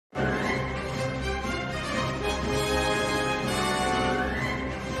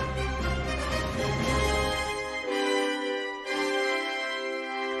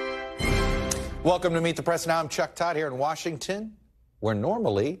Welcome to Meet the Press Now. I'm Chuck Todd here in Washington, where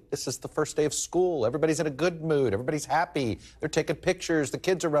normally this is the first day of school. Everybody's in a good mood. Everybody's happy. They're taking pictures. The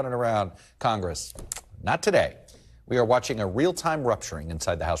kids are running around Congress. Not today. We are watching a real-time rupturing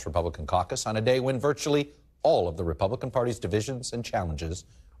inside the House Republican caucus on a day when virtually all of the Republican Party's divisions and challenges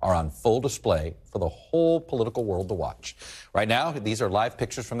are on full display for the whole political world to watch. Right now, these are live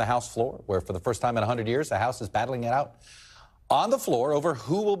pictures from the House floor, where for the first time in 100 years, the House is battling it out on the floor over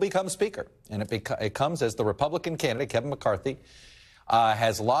who will become Speaker. And it comes as the Republican candidate, Kevin McCarthy,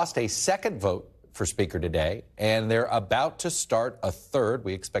 has lost a second vote for Speaker today, and they're about to start a third.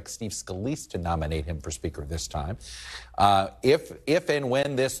 We expect Steve Scalise to nominate him for Speaker this time. If and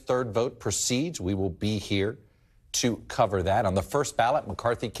when this third vote proceeds, we will be here to cover that. On the first ballot,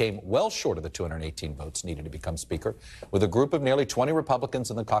 McCarthy came well short of the 218 votes needed to become Speaker, with a group of nearly 20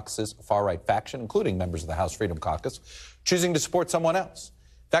 Republicans in the caucus's far-right faction, including members of the House Freedom Caucus, choosing to support someone else.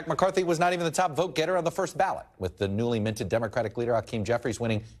 In fact, McCarthy was not even the top vote getter on the first ballot, with the newly minted Democratic leader Hakeem Jeffries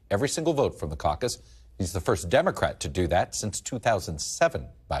winning every single vote from the caucus. He's the first Democrat to do that since 2007,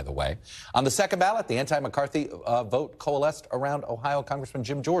 by the way. On the second ballot, the anti-McCarthy vote coalesced around Ohio Congressman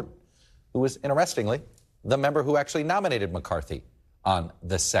Jim Jordan, who was, interestingly, the member who actually nominated McCarthy on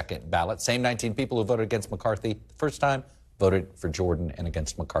the second ballot. Same 19 people who voted against McCarthy the first time voted for Jordan and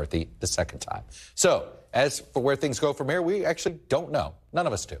against McCarthy the second time. So, as for where things go from here, we actually don't know. None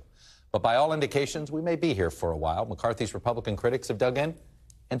of us do. But by all indications, we may be here for a while. McCarthy's Republican critics have dug in,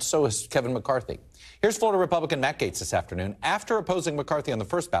 and so has Kevin McCarthy. Here's Florida Republican Matt Gaetz this afternoon, after opposing McCarthy on the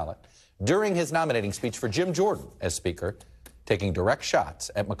first ballot, during his nominating speech for Jim Jordan as Speaker, taking direct shots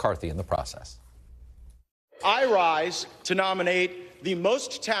at McCarthy in the process. I rise to nominate the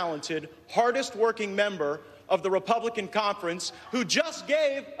most talented, hardest-working member of the Republican Conference, who just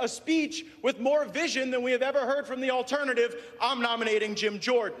gave a speech with more vision than we have ever heard from the alternative. I'm nominating Jim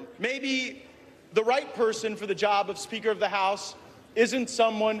Jordan. Maybe the right person for the job of Speaker of the House isn't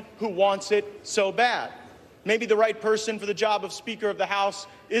someone who wants it so bad. Maybe the right person for the job of Speaker of the House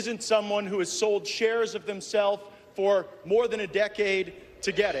isn't someone who has sold shares of themselves for more than a decade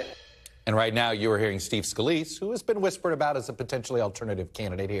to get it. And right now, you are hearing Steve Scalise, who has been whispered about as a potentially alternative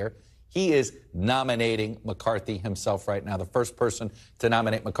candidate here. He is nominating McCarthy himself right now. The first person to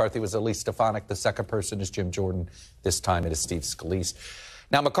nominate McCarthy was Elise Stefanik. The second person is Jim Jordan. This time it is Steve Scalise.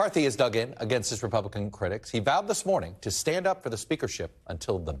 Now, McCarthy has dug in against his Republican critics. He vowed this morning to stand up for the speakership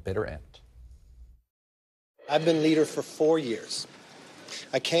until the bitter end. I've been leader for 4 years.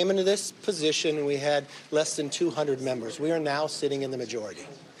 I came into this position and we had less than 200 members. We are now sitting in the majority.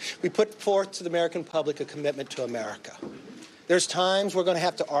 We put forth to the American public a commitment to America. There's times we're going to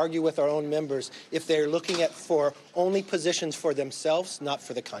have to argue with our own members if they're looking at for only positions for themselves, not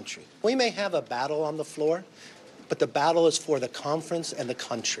for the country. We may have a battle on the floor, but the battle is for the conference and the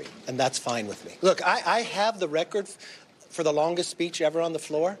country, and that's fine with me. Look, I have the record for the longest speech ever on the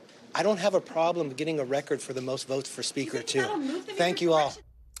floor. I don't have a problem getting a record for the most votes for Speaker, too. Thank you all.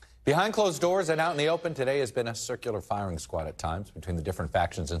 Behind closed doors and out in the open, today has been a circular firing squad at times between the different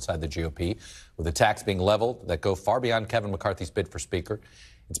factions inside the GOP, with attacks being leveled that go far beyond Kevin McCarthy's bid for Speaker.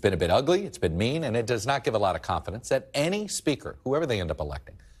 It's been a bit ugly, it's been mean, and it does not give a lot of confidence that any Speaker, whoever they end up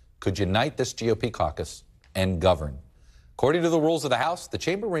electing, could unite this GOP caucus and govern. According to the rules of the House, the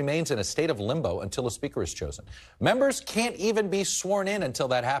chamber remains in a state of limbo until a Speaker is chosen. Members can't even be sworn in until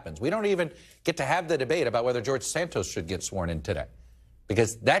that happens. We don't even get to have the debate about whether George Santos should get sworn in today,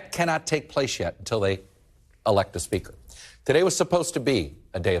 because that cannot take place yet until they elect a Speaker. Today was supposed to be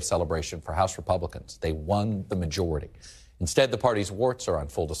a day of celebration for House Republicans. They won the majority. Instead, the party's warts are on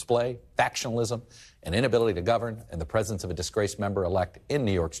full display: factionalism, an inability to govern, and the presence of a disgraced member-elect in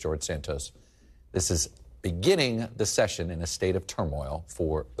New York's George Santos. This is beginning the session in a state of turmoil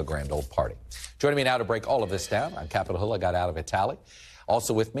for the grand old party. Joining me now to break all of this down on Capitol Hill, I got out of Vitali.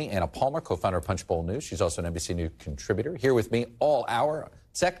 Also with me, Anna Palmer, co-founder of Punchbowl News. She's also an NBC News contributor. Here with me all hour,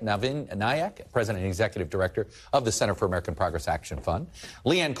 Navin Nayak, President and Executive Director of the Center for American Progress Action Fund.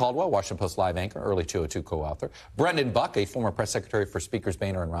 Leigh Ann Caldwell, Washington Post Live anchor, early 202 co-author. Brendan Buck, a former press secretary for Speakers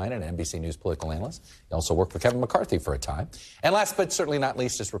Boehner and Ryan and NBC News political analyst. He also worked for Kevin McCarthy for a time. And last but certainly not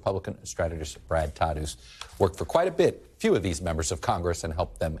least is Republican strategist Brad Todd, who's worked for quite a few of these members of Congress and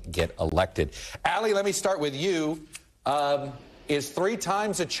helped them get elected. Allie, let me start with you. Is 3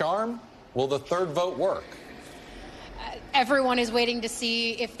 times a charm? Will the third vote work? Everyone is waiting to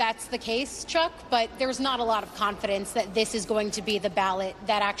see if that's the case, Chuck, but there's not a lot of confidence that this is going to be the ballot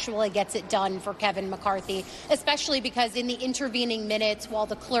that actually gets it done for Kevin McCarthy, especially because in the intervening minutes, while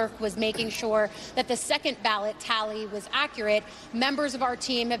the clerk was making sure that the second ballot tally was accurate, members of our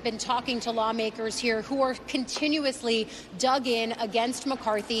team have been talking to lawmakers here who are continuously dug in against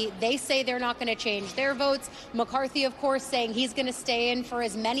McCarthy. They say they're not going to change their votes. McCarthy, of course, saying he's going to stay in for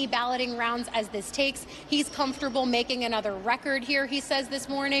as many balloting rounds as this takes. He's comfortable making another record here, he says this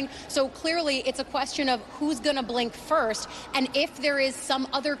morning. So clearly it's a question of who's going to blink first and if there is some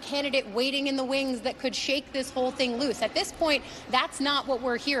other candidate waiting in the wings that could shake this whole thing loose. At this point, that's not what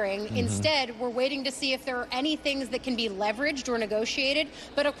we're hearing. Instead, we're waiting to see if there are any things that can be leveraged or negotiated.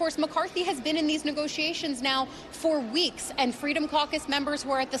 But of course, McCarthy has been in these negotiations now for weeks, and Freedom Caucus members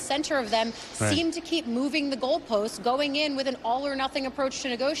who are at the center of them seem to keep moving the goalposts, going in with an all-or-nothing approach to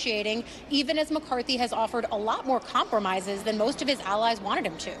negotiating, even as McCarthy has offered a lot more compromises than most of his allies wanted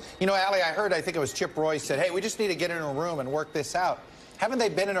him to. You know, Allie, I think it was Chip Roy said, hey, we just need to get in a room and work this out. Haven't they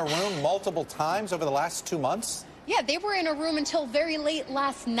been in a room multiple times over the last 2 months? Yeah, they were in a room until very late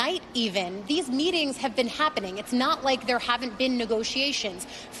last night even. These meetings have been happening. It's not like there haven't been negotiations.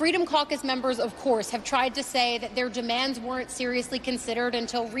 Freedom Caucus members, of course, have tried to say that their demands weren't seriously considered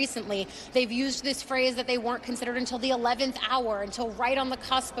until recently. They've used this phrase that they weren't considered until the 11th hour, until right on the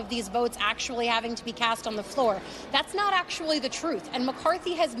cusp of these votes actually having to be cast on the floor. That's not actually the truth. And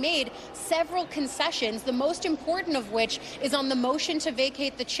McCarthy has made several concessions, the most important of which is on the motion to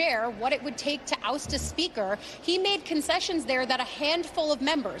vacate the chair, what it would take to oust a speaker. He made concessions there that a handful of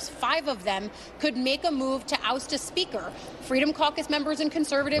members, 5 of them, could make a move to oust a speaker. Freedom Caucus members and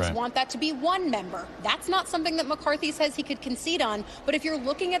conservatives want that to be 1 member. That's not something that McCarthy says he could concede on. But if you're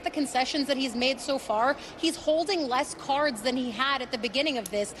looking at the concessions that he's made so far, he's holding less cards than he had at the beginning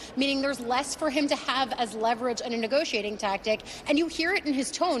of this, meaning there's less for him to have as leverage and a negotiating tactic. And you hear it in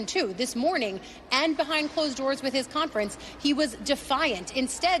his tone, too. This morning and behind closed doors with his conference, he was defiant,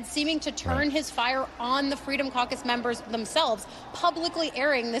 instead seeming to turn his fire on the Freedom Caucus members themselves, publicly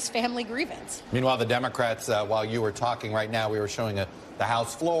airing this family grievance. Meanwhile, the Democrats, while you were talking right now, we were showing the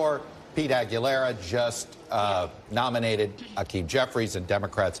House floor. Pete Aguilera just nominated Hakeem Jeffries, and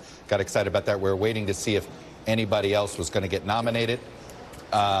Democrats got excited about that. We're waiting to see if anybody else was going to get nominated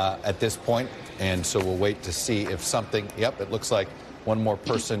at this point, and so we'll wait to see if something, it looks like one more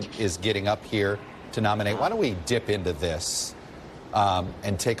person is getting up here to nominate. Why don't we dip into this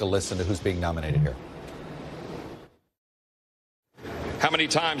and take a listen to who's being nominated here. How many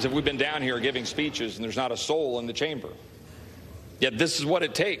times have we been down here giving speeches and there's not a soul in the chamber? Yet this is what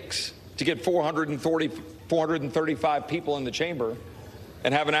it takes to get 435 people in the chamber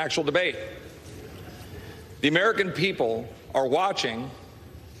and have an actual debate. The American people are watching,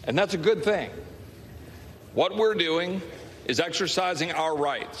 and that's a good thing. What we're doing is exercising our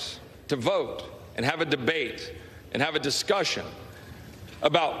rights to vote and have a debate and have a discussion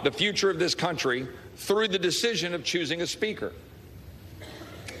about the future of this country through the decision of choosing a speaker.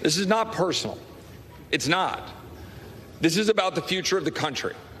 This is not personal. It's not. This is about the future of the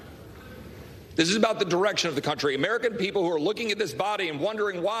country. This is about the direction of the country. American people who are looking at this body and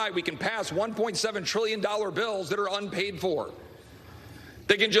wondering why we can pass $1.7 trillion bills that are unpaid for.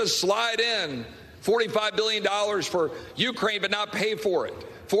 They can just slide in $45 billion for Ukraine but not pay for it.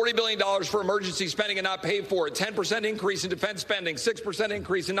 $40 billion for emergency spending and not pay for it. 10% increase in defense spending, 6%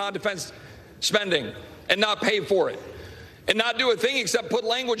 increase in non-defense spending and not pay for it. And not do a thing except put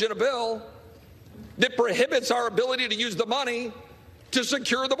language in a bill that prohibits our ability to use the money to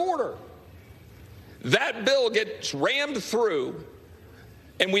secure the border. That bill gets rammed through,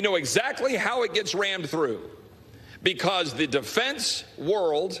 and we know exactly how it gets rammed through, because the defense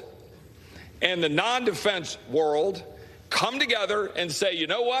world and the non-defense world come together and say, you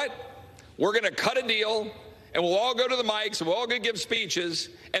know what, we're going to cut a deal, and we'll all go to the mics, and we'll all go give speeches,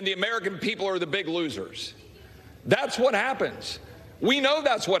 and the American people are the big losers. That's what happens. We know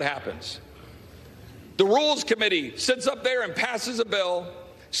that's what happens. The Rules Committee sits up there and passes a bill,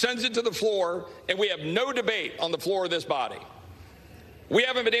 sends it to the floor, and we have no debate on the floor of this body. We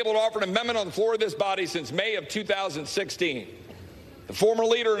haven't been able to offer an amendment on the floor of this body since May of 2016. The former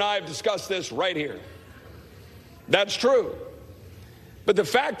leader and I have discussed this right here. That's true. But the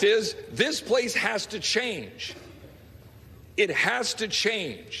fact is, this place has to change. It has to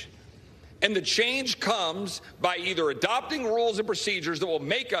change. And the change comes by either adopting rules and procedures that will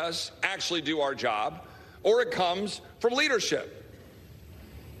make us actually do our job, or it comes from leadership.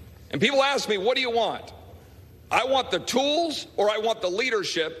 And people ask me, what do you want? I want the tools, or I want the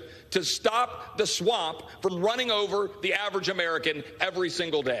leadership to stop the swamp from running over the average American every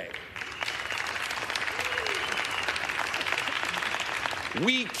single day.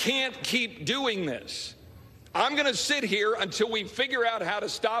 We can't keep doing this. I'm going to sit here until we figure out how to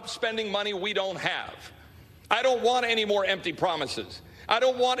stop spending money we don't have. I don't want any more empty promises. I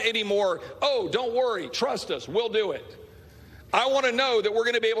don't want any more, oh, don't worry, trust us, we'll do it. I want to know that we're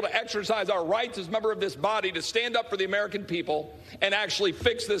going to be able to exercise our rights as a member of this body to stand up for the American people and actually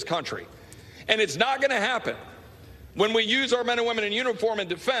fix this country. And it's not going to happen when we use our men and women in uniform in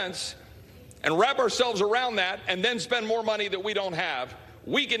defense and wrap ourselves around that and then spend more money that we don't have,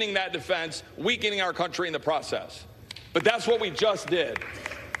 weakening that defense, weakening our country in the process. But that's what we just did.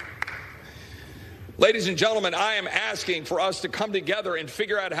 Ladies and gentlemen, I am asking for us to come together and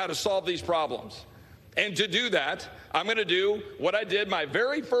figure out how to solve these problems. And to do that, I'm going to do what I did my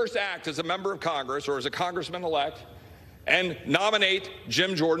very first act as a member of Congress, or as a congressman-elect, and nominate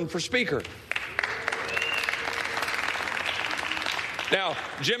Jim Jordan for Speaker. Now,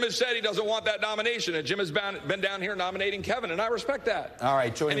 Jim has said he doesn't want that nomination, and Jim has been down here nominating Kevin, and I respect that. All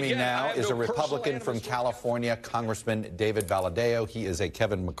right, joining me now is a Republican from California, Congressman David Valadao. He is a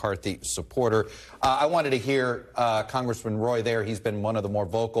Kevin McCarthy supporter. I wanted to hear Congressman Roy there. He's been one of the more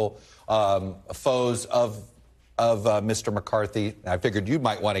vocal foes of Mr. McCarthy. I figured you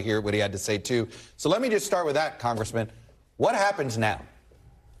might want to hear what he had to say, too. So let me just start with that, Congressman. What happens now?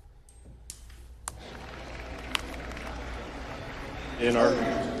 In our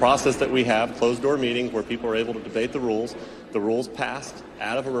process that we have, closed-door meetings where people are able to debate the rules passed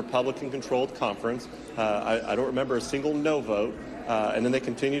out of a Republican-controlled conference. I don't remember a single no vote, and then they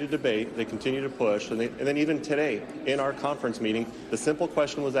continue to debate, they continue to push, and then even today in our conference meeting, the simple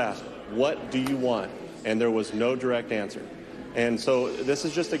question was asked, what do you want? And there was no direct answer. And so this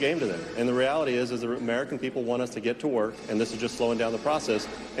is just a game to them. And the reality is the American people want us to get to work, and this is just slowing down the process.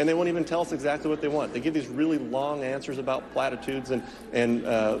 And they won't even tell us exactly what they want. They give these really long answers about platitudes and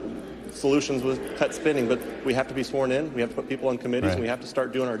solutions with cut spending. But we have to be sworn in. We have to put people on committees. Right. And we have to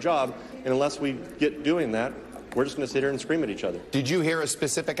start doing our job. And unless we get doing that, we're just going to sit here and scream at each other. Did you hear a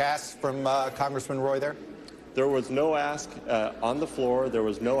specific ask from Congressman Roy there? There was no ask on the floor. There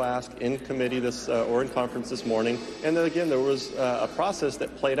was no ask in committee or in conference this morning. And then again, there was a process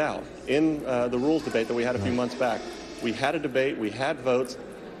that played out in the rules debate that we had a few months back. We had a debate, we had votes,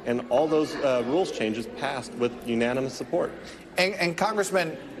 and all those rules changes passed with unanimous support. And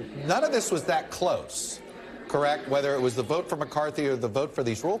Congressman, none of this was that close, correct? Whether it was the vote for McCarthy or the vote for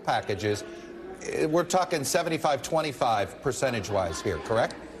these rule packages, we're talking 75-25 percentage-wise here,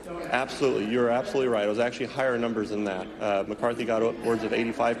 correct? Absolutely. You're absolutely right. It was actually higher numbers than that. McCarthy got upwards of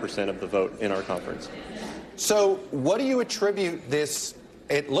 85% of the vote in our conference. So what do you attribute this?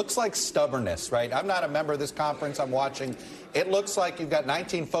 It looks like stubbornness, right? I'm not a member of this conference. I'm watching. It looks like you've got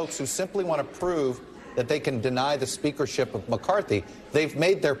 19 folks who simply want to prove that they can deny the speakership of McCarthy. They've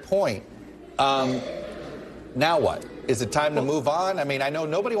made their point. Now what? Is it time to move on? I mean, I know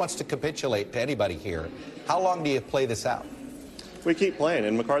nobody wants to capitulate to anybody here. How long do you play this out? We keep playing,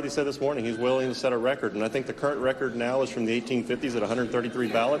 and McCarthy said this morning he's willing to set a record, and I think the current record now is from the 1850s at 133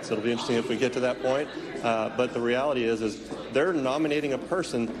 ballots. It'll be interesting if we get to that point, but the reality is they're nominating a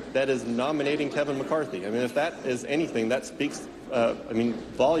person that is nominating Kevin McCarthy. I mean, if that is anything, that speaks,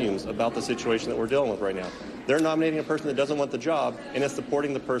 volumes about the situation that we're dealing with right now. They're nominating a person that doesn't want the job and is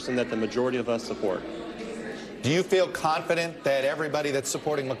supporting the person that the majority of us support. Do you feel confident that everybody that's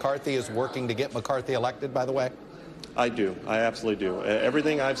supporting McCarthy is working to get McCarthy elected, by the way? I do. I absolutely do.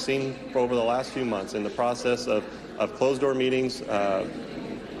 Everything I've seen over the last few months in the process of closed-door meetings,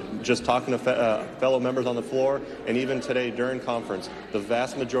 just talking to fellow members on the floor, and even today during conference, the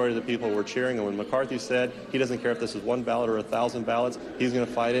vast majority of the people were cheering. And when McCarthy said he doesn't care if this is one ballot or 1,000 ballots, he's going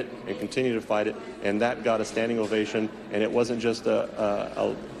to fight it and continue to fight it. And that got a standing ovation. And it wasn't just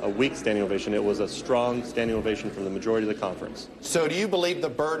a weak standing ovation. It was a strong standing ovation from the majority of the conference. So do you believe the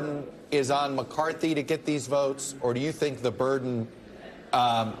burden is on McCarthy to get these votes, or do you think the burden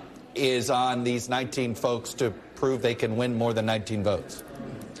is on these 19 folks to prove they can win more than 19 votes?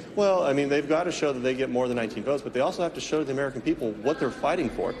 Well, I mean, they've got to show that they get more than 19 votes, but they also have to show the American people what they're fighting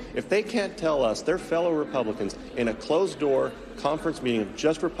for. If they can't tell us, their fellow Republicans, in a closed-door conference meeting of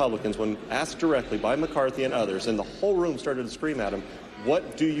just Republicans, when asked directly by McCarthy and others, and the whole room started to scream at him,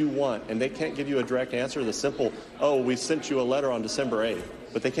 what do you want? And they can't give you a direct answer, the simple, oh, we sent you a letter on December 8th,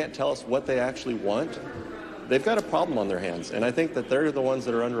 but they can't tell us what they actually want. They've got a problem on their hands, and I think that they're the ones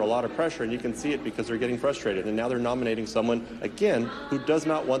that are under a lot of pressure, and you can see it because they're getting frustrated, and now they're nominating someone, again, who does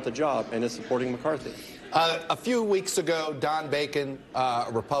not want the job and is supporting McCarthy. A few weeks ago, Don Bacon, a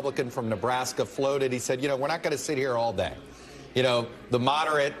Republican from Nebraska, floated. He said, we're not going to sit here all day. The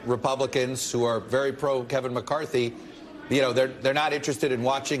moderate Republicans who are very pro-Kevin McCarthy, you know, they're not interested in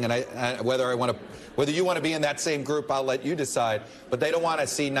watching, and whether you want to be in that same group, I'll let you decide. But they don't want to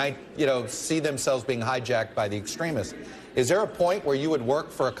see themselves being hijacked by the extremists. Is there a point where you would work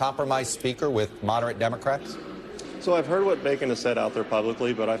for a compromised speaker with moderate Democrats? So I've heard what Bacon has said out there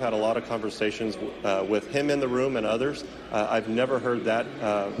publicly, but I've had a lot of conversations with him in the room and others. I've never heard that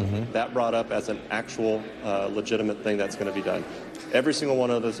that brought up as an actual legitimate thing that's going to be done. Every single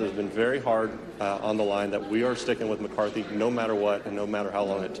one of us has been very hard on the line that we are sticking with McCarthy no matter what and no matter how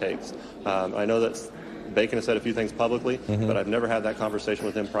long it takes. I know that Bacon has said a few things publicly, but I've never had that conversation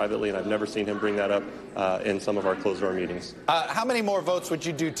with him privately, and I've never seen him bring that up in some of our closed-door meetings. How many more votes would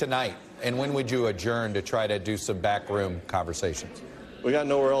you do tonight, and when would you adjourn to try to do some backroom conversations? We got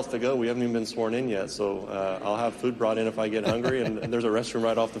nowhere else to go. We haven't even been sworn in yet, so I'll have food brought in if I get hungry, and there's a restroom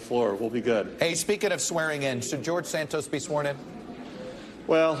right off the floor. We'll be good. Hey, speaking of swearing in, should George Santos be sworn in?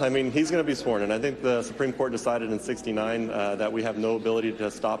 Well, I mean, he's going to be sworn in. I think the Supreme Court decided in '69 that we have no ability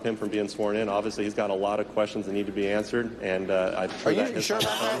to stop him from being sworn in. Obviously, he's got a lot of questions that need to be answered, and I'm sure Are you sure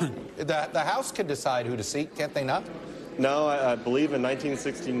about that? The House can decide who to seat, can't they not? No, I believe in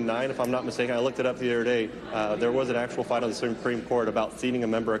 1969, if I'm not mistaken, I looked it up the other day, there was an actual fight on the Supreme Court about seating a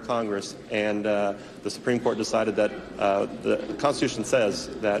member of Congress, and the Supreme Court decided that the Constitution says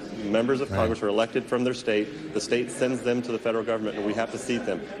that members of Congress are elected from their state, the state sends them to the federal government, and we have to seat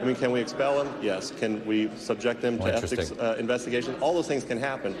them. I mean, can we expel them? Yes. Can we subject them to ethics investigation? All those things can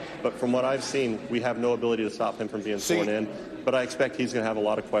happen, but from what I've seen, we have no ability to stop him from being sworn in. But I expect he's going to have a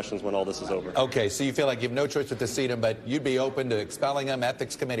lot of questions when all this is over. Okay, so you feel like you have no choice but to seat him, but you'd be open to expelling him,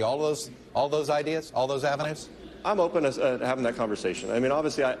 ethics committee, all those ideas, all those avenues? I'm open to having that conversation. I mean,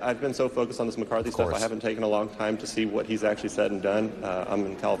 obviously, I've been so focused on this McCarthy stuff, I haven't taken a long time to see what he's actually said and done. I'm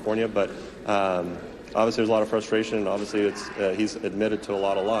in California, but obviously there's a lot of frustration, and obviously he's admitted to a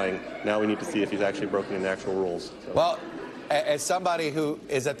lot of lying. Now we need to see if he's actually broken any actual rules. So. Well, as somebody who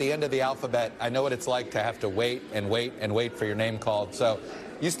is at the end of the alphabet, I know what it's like to have to wait and wait and wait for your name called. So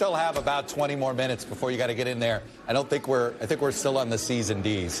you still have about 20 more minutes before you got to get in there. I think we're still on the C's and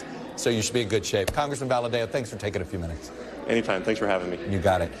D's. So you should be in good shape. Congressman Valadao, thanks for taking a few minutes. Anytime. Thanks for having me. You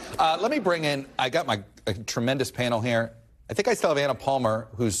got it. Let me bring in, I got a tremendous panel here. I think I still have Anna Palmer,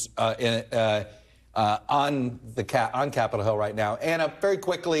 who's on Capitol Hill right now. Anna, very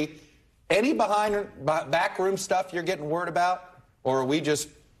quickly, any backroom stuff you're getting word about? Or are we just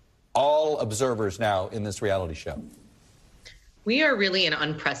all observers now in this reality show? We are really in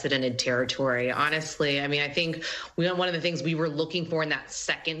unprecedented territory, honestly. I mean, I think one of the things we were looking for in that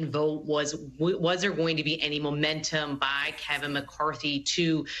second vote was there going to be any momentum by Kevin McCarthy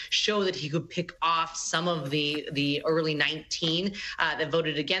to show that he could pick off some of the early 19 that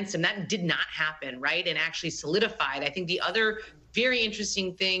voted against him? That did not happen, right? And actually solidified. I think the other very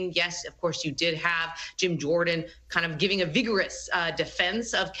interesting thing, yes, of course, you did have Jim Jordan kind of giving a vigorous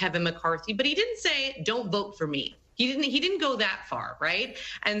defense of Kevin McCarthy, but he didn't say, don't vote for me. He didn't go that far, right?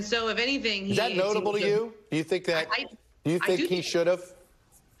 And so, if anything, is that notable to you? Do you think that? Do you think he should have?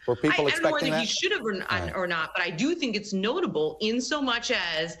 Were people expecting that? I don't know whether he should have or not, but I do think it's notable in so much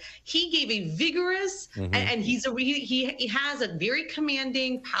as he gave a vigorous and he has a very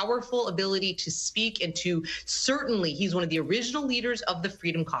commanding, powerful ability to speak, and to certainly he's one of the original leaders of the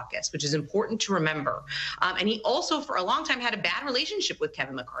Freedom Caucus, which is important to remember. And he also for a long time had a bad relationship with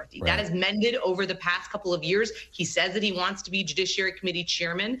Kevin McCarthy. Right. That has mended over the past couple of years. He says that he wants to be Judiciary Committee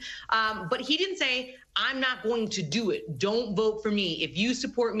chairman, but he didn't say, I'm not going to do it. Don't vote for me. If you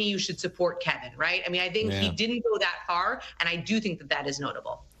support me, you should support Kevin, right? I mean, I think he didn't go that far, and I do think that that is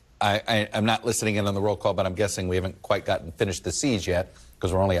notable. I'm not listening in on the roll call, but I'm guessing we haven't quite finished the C's yet,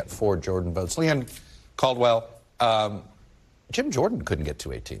 because we're only at 4 Jordan votes. Leigh Ann Caldwell, Jim Jordan couldn't get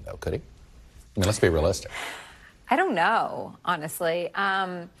 218, though, could he? I mean, let's be realistic. I don't know, honestly.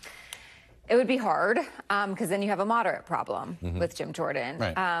 It would be hard because then you have a moderate problem with Jim Jordan.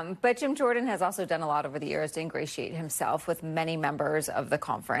 Right. But Jim Jordan has also done a lot over the years to ingratiate himself with many members of the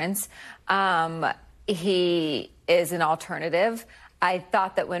conference. He is an alternative. I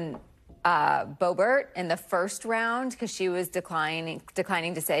thought that when Boebert in the first round, because she was declining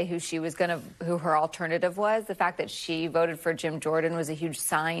to say who her alternative was, the fact that she voted for Jim Jordan was a huge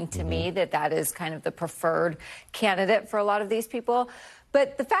sign to me that is kind of the preferred candidate for a lot of these people.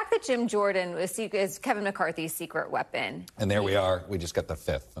 But the fact that Jim Jordan is Kevin McCarthy's secret weapon. And there we are. We just got the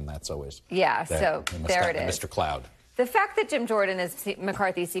 5th, and that's always... Yeah, so there it is. Mr. Cloud. The fact that Jim Jordan is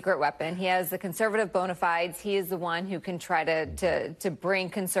McCarthy's secret weapon, he has the conservative bona fides. He is the one who can try to bring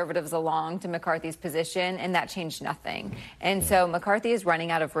conservatives along to McCarthy's position, and that changed nothing. And so McCarthy is running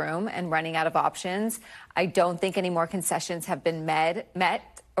out of room and running out of options. I don't think any more concessions have been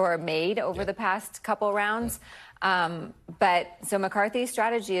met or made over the past couple rounds. But so McCarthy's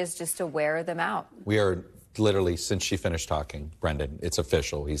strategy is just to wear them out. We are literally, since she finished talking, Brendan, it's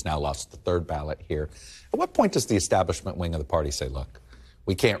official. He's now lost the third ballot here. At what point does the establishment wing of the party say, look,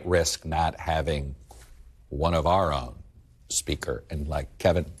 we can't risk not having one of our own speaker? And like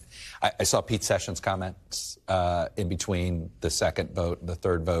Kevin, I saw Pete Sessions' comments in between the second vote and the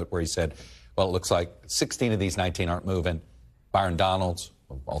third vote where he said, well, it looks like 16 of these 19 aren't moving. Byron Donalds,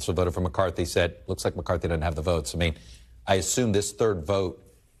 who also voted for McCarthy, said, looks like McCarthy doesn't have the votes. I mean, I assume this third vote,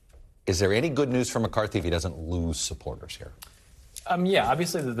 is there any good news for McCarthy if he doesn't lose supporters here? Yeah,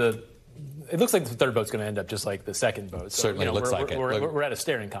 obviously it looks like the third vote's going to end up just like the second vote. So, Certainly looks like it. We're at a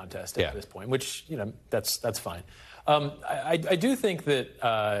staring contest at this point, which, that's fine. I do think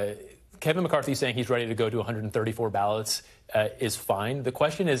that Kevin McCarthy saying he's ready to go to 134 ballots is fine. The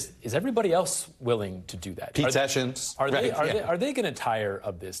question is everybody else willing to do that? Pete Sessions. Are they going to tire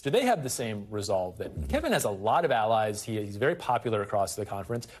of this? Do they have the same resolve that Kevin has a lot of allies? He's very popular across the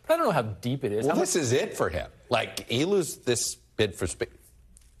conference, but I don't know how deep it is. Well, this is it for him. Like, he loses this bid for speaker.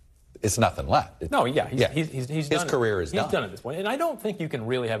 It's nothing left. No, yeah, he's done. His career is done. He's done at this point. And I don't think you can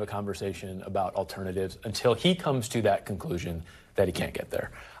really have a conversation about alternatives until he comes to that conclusion that he can't get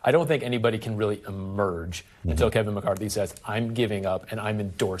there. I don't think anybody can really emerge until Kevin McCarthy says, I'm giving up and I'm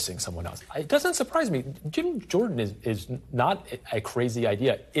endorsing someone else. It doesn't surprise me. Jim Jordan is not a crazy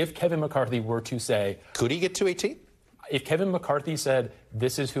idea. If Kevin McCarthy were to say... Could he get to 18? If Kevin McCarthy said,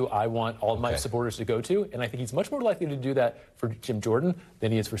 this is who I want all my supporters to go to, and I think he's much more likely to do that for Jim Jordan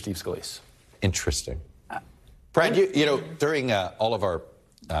than he is for Steve Scalise. Interesting. Brad, during all of our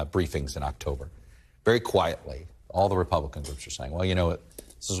briefings in October, very quietly, all the Republican groups are saying, well,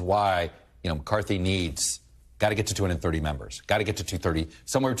 this is why, McCarthy got to get to 230 members, got to get to 230,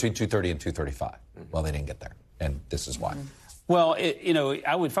 somewhere between 230 and 235. Well, they didn't get there, and this is why. Well,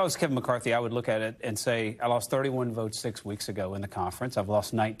 if I was Kevin McCarthy, I would look at it and say, I lost 31 votes 6 weeks ago in the conference. I've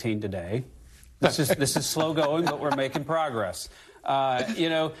lost 19 today. This is slow going, but we're making progress.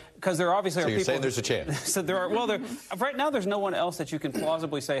 Because there obviously are people. So you're saying there's a chance? So there are. Well, right now there's no one else that you can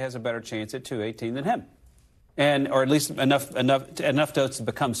plausibly say has a better chance at 218 than him, or at least enough votes to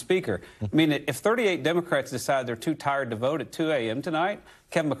become speaker. I mean, if 38 Democrats decide they're too tired to vote at 2 a.m. tonight,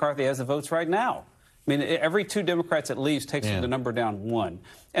 Kevin McCarthy has the votes right now. I mean, every 2 Democrats at least takes the number down 1.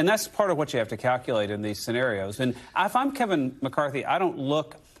 And that's part of what you have to calculate in these scenarios. And if I'm Kevin McCarthy, I don't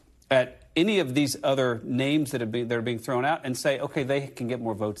look at any of these other names that are being thrown out and say, okay, they can get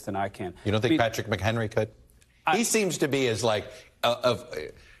more votes than I can. You don't think Patrick McHenry could? He seems to be as like,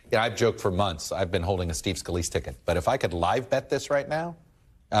 I've joked for months, I've been holding a Steve Scalise ticket. But if I could live bet this right now,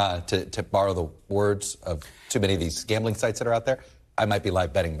 to borrow the words of too many of these gambling sites that are out there, I might be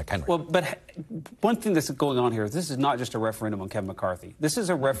live betting McHenry. Well, but one thing that's going on here is this is not just a referendum on Kevin McCarthy. This is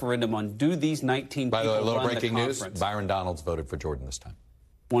a referendum on do these 19 people run the conference. By the way, a little breaking news, Byron Donalds voted for Jordan this time.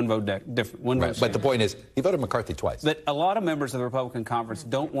 One vote different. One vote. But the point is, he voted McCarthy twice. But a lot of members of the Republican conference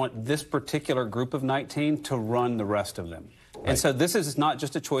don't want this particular group of 19 to run the rest of them. Right. And so this is not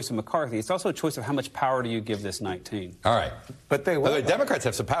just a choice of McCarthy. It's also a choice of how much power do you give this 19. All right. But the Democrats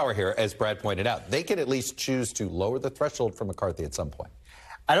have some power here, as Brad pointed out. They could at least choose to lower the threshold for McCarthy at some point.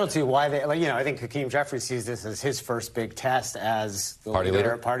 I don't see why they, I think Hakeem Jeffries sees this as his first big test as the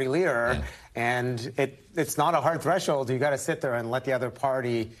party leader. Yeah. And it's not a hard threshold. You got to sit there and let the other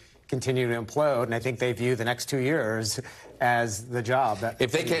party continue to implode. And I think they view the next 2 years as the job.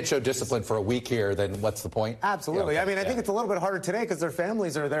 If they can't show discipline for a week here, then what's the point? Absolutely. Yeah, okay. I think it's a little bit harder today because their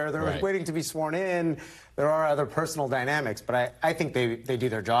families are there. They're waiting to be sworn in. There are other personal dynamics. But I think they do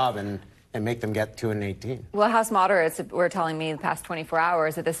their job and make them get to an 18. Well, House moderates were telling me the past 24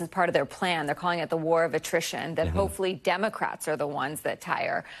 hours that this is part of their plan. They're calling it the war of attrition, that hopefully Democrats are the ones that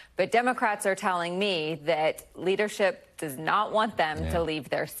tire. But Democrats are telling me that leadership does not want them to leave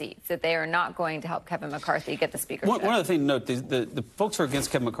their seats, that they are not going to help Kevin McCarthy get the speakership. One other thing to note, the folks who are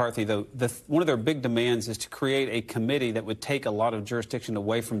against Kevin McCarthy, though, one of their big demands is to create a committee that would take a lot of jurisdiction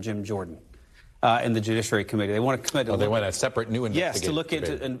away from Jim Jordan. In the Judiciary Committee. They want a committee. They want a separate new investigation. Yes, to look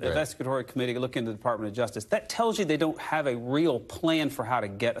into an investigatory committee, look into the Department of Justice. That tells you they don't have a real plan for how to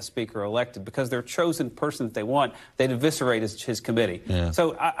get a speaker elected because their chosen person that they want, they'd eviscerate his committee. Yeah.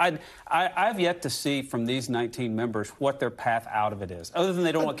 So I've yet to see from these 19 members what their path out of it is, other than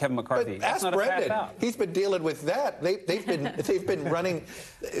they don't want Kevin McCarthy. That's not Brendan. A path out. He's been dealing with that. They've been running.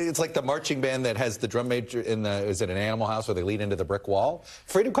 It's like the marching band that has the drum major in is it an Animal House where they lean into the brick wall?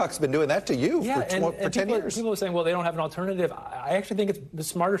 Freedom Caucus has been doing that to you. Yeah, for 10 years. People are saying, well, they don't have an alternative. I actually think it's the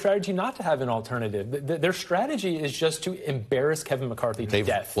smarter strategy not to have an alternative. Their strategy is just to embarrass Kevin McCarthy to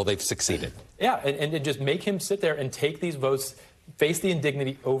death. Well, they've succeeded. Yeah, and just make him sit there and take these votes face the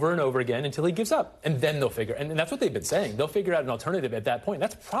indignity over and over again until he gives up. And then they'll figure, and that's what they've been saying. They'll figure out an alternative at that point.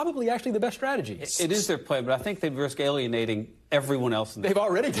 That's probably actually the best strategy. It is their plan, but I think they'd risk alienating everyone else. They've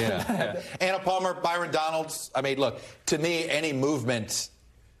already done that. Anna Palmer, Byron Donalds. I mean, look, to me, any movement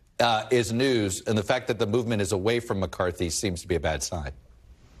is news, and the fact that the movement is away from McCarthy seems to be a bad sign.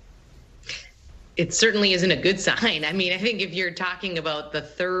 It certainly isn't a good sign. I mean, I think if you're talking about the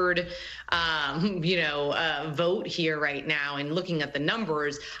third, vote here right now and looking at the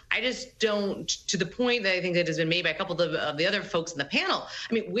numbers, I just don't, to the point that I think that has been made by a couple of the other folks in the panel.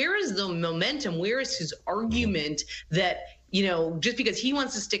 I mean, where is the momentum? Where is his argument that, just because he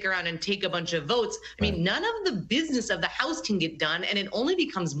wants to stick around and take a bunch of votes, I mean, none of the business of the House can get done, and it only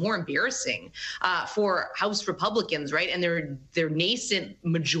becomes more embarrassing for House Republicans, right? And their nascent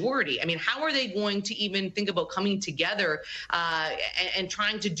majority. I mean, how are they going to even think about coming together and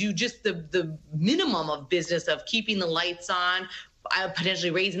trying to do just the minimum of business of keeping the lights on,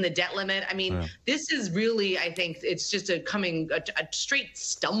 potentially raising the debt limit? I mean, this is really, I think, it's just a straight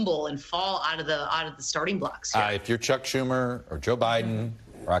stumble and fall out of the starting blocks. If you're Chuck Schumer or Joe Biden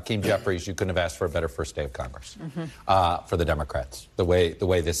or Hakeem Jeffries, you couldn't have asked for a better first day of Congress for the Democrats. The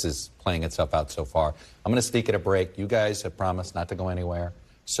way this is playing itself out so far. I'm going to sneak at a break. You guys have promised not to go anywhere,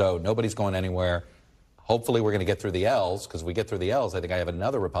 so nobody's going anywhere. Hopefully we're going to get through the L's, because if we get through the L's, I think I have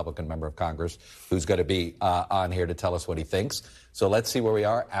another Republican member of Congress who's going to be on here to tell us what he thinks. So let's see where we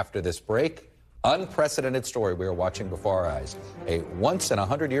are after this break. Unprecedented story we are watching before our eyes. A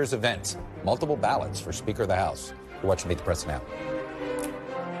once-in-100-years event. Multiple ballots for Speaker of the House. You're watching Meet the Press now.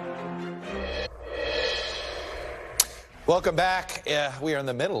 Welcome back. We are in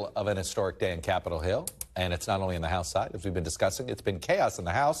the middle of an historic day in Capitol Hill. And it's not only in the House side, as we've been discussing. It's been chaos in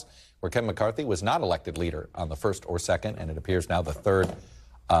the House, where Kevin McCarthy was not elected leader on the first or second, and it appears now the third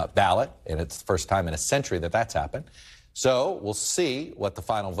ballot, and it's the first time in a century that that's happened. So we'll see what the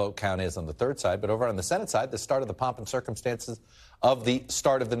final vote count is on the third side. But over on the Senate side, the start of the pomp and circumstances of the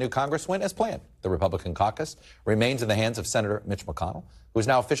start of the new Congress went as planned. The Republican caucus remains in the hands of Senator Mitch McConnell, who is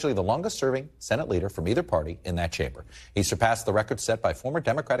now officially the longest-serving Senate leader from either party in that chamber. He surpassed the record set by former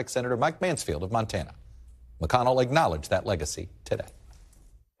Democratic Senator Mike Mansfield of Montana. McConnell acknowledged that legacy today.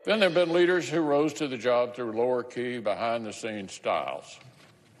 Then there have been leaders who rose to the job through lower-key, behind-the-scenes styles.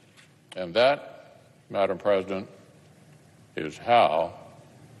 And that, Madam President, is how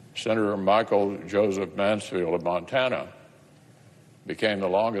Senator Michael Joseph Mansfield of Montana became the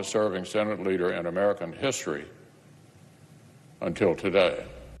longest-serving Senate leader in American history until today.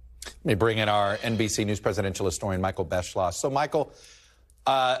 Let me bring in our NBC News presidential historian, Michael Beschloss. So, Michael,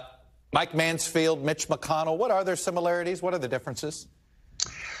 Mike Mansfield, Mitch McConnell, what are their similarities? What are the differences?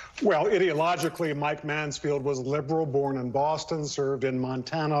 Well, ideologically, Mike Mansfield was liberal, born in Boston, served in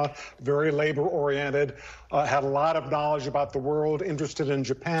Montana, very labor-oriented, had a lot of knowledge about the world, interested in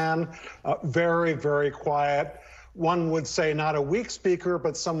Japan, very, very quiet. One would say not a weak speaker,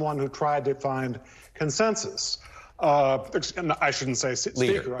 but someone who tried to find consensus. I shouldn't say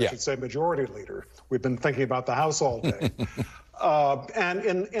speaker, I should say majority leader. We've been thinking about the House all day. And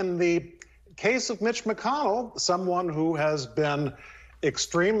in the case of Mitch McConnell, someone who has been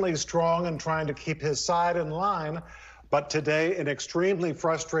extremely strong in trying to keep his side in line, but today an extremely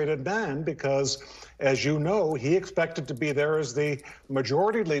frustrated man because, as you know, he expected to be there as the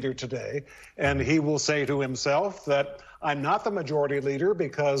majority leader today, and he will say to himself that I'm not the majority leader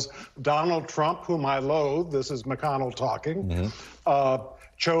because Donald Trump, whom I loathe, this is McConnell talking,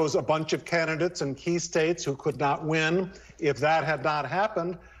 chose a bunch of candidates in key states who could not win. If that had not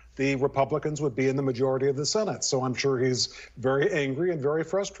happened, the Republicans would be in the majority of the Senate. So I'm sure he's very angry and very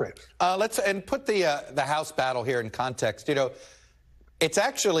frustrated. Let's put the House battle here in context. You know, it's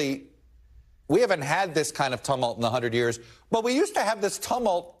actually, we haven't had this kind of tumult in 100 years, but we used to have this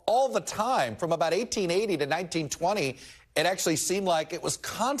tumult all the time. From about 1880 to 1920, it actually seemed like it was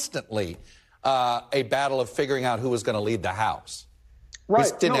constantly a battle of figuring out who was going to lead the House. Right.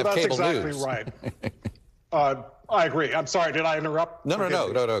 We didn't have cable exactly news. Right. I agree. I'm sorry, did I interrupt? No,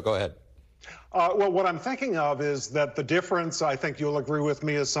 go ahead. Well, what I'm thinking of is that the difference, I think you'll agree with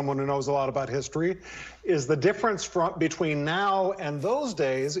me as someone who knows a lot about history, is the difference between now and those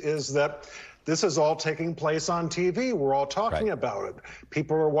days is that this is all taking place on TV. We're all talking about it.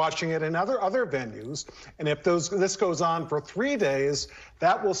 People are watching it in other venues. And if this goes on for 3 days,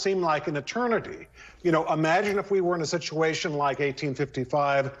 that will seem like an eternity. You know, imagine if we were in a situation like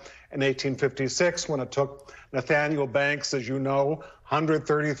 1855 and 1856 when it took Nathaniel Banks, as you know,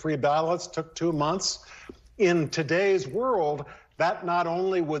 133 ballots, took 2 months. In today's world, that not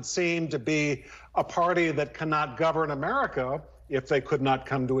only would seem to be a party that cannot govern America, if they could not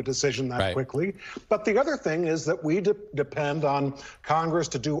come to a decision that quickly. But the other thing is that we depend on Congress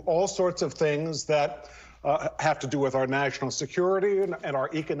to do all sorts of things that have to do with our national security and our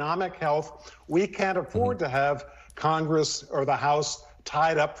economic health. We can't afford to have Congress or the House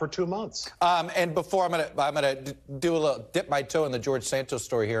tied up for 2 months. And before I'm gonna do a little dip my toe in the George Santos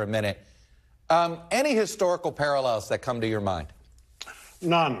story here in a minute. Any historical parallels that come to your mind?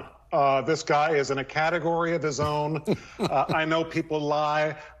 None. This guy is in a category of his own. I know people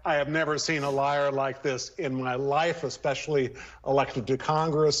lie. I have never seen a liar like this in my life, especially elected to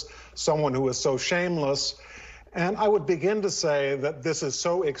Congress, someone who is so shameless. And I would begin to say that this is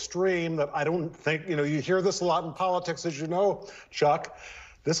so extreme that I don't think, you hear this a lot in politics, as you know, Chuck.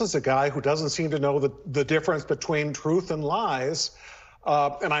 This is a guy who doesn't seem to know the difference between truth and lies.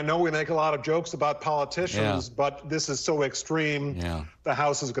 And I know we make a lot of jokes about politicians, but this is so extreme, the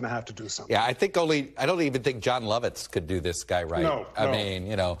House is going to have to do something. Yeah, I don't even think John Lovitz could do this guy right. No, I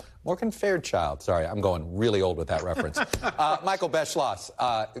mean, Morgan Fairchild. Sorry, I'm going really old with that reference. Michael Beschloss,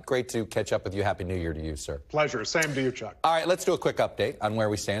 great to catch up with you. Happy New Year to you, sir. Pleasure. Same to you, Chuck. All right, let's do a quick update on where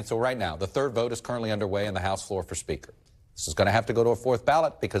we stand. So right now, the third vote is currently underway on the House floor for Speaker. This is going to have to go to a fourth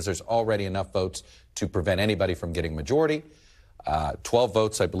ballot because there's already enough votes to prevent anybody from getting majority. 12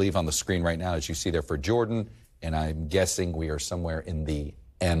 votes, I believe, on the screen right now, as you see there for Jordan, and I'm guessing we are somewhere in the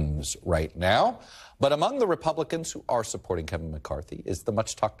M's right now. But among the Republicans who are supporting Kevin McCarthy is the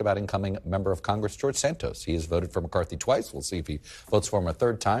much-talked-about incoming member of Congress, George Santos. He has voted for McCarthy twice. We'll see if he votes for him a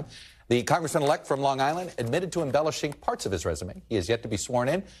third time. The congressman-elect from Long Island admitted to embellishing parts of his resume. He is yet to be sworn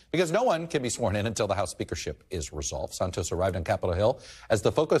in because no one can be sworn in until the House speakership is resolved. Santos arrived on Capitol Hill as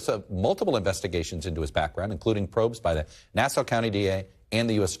the focus of multiple investigations into his background, including probes by the Nassau County DA and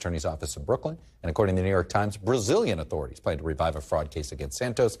the U.S. Attorney's Office in Brooklyn. And according to the New York Times, Brazilian authorities plan to revive a fraud case against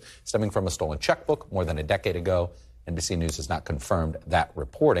Santos stemming from a stolen checkbook more than a decade ago. NBC News has not confirmed that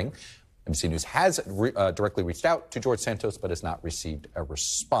reporting. NBC News has directly reached out to George Santos, but has not received a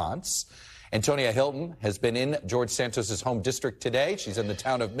response. Antonia Hilton has been in George Santos' home district today. She's in the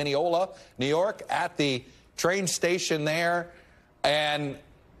town of Mineola, New York, at the train station there. And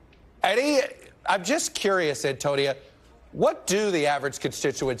Eddie, I'm just curious, Antonia, what do the average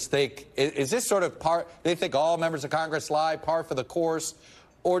constituents think? Is this sort of they think all members of Congress lie, par for the course?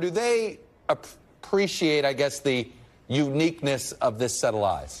 Or do they appreciate, I guess, the uniqueness of this set of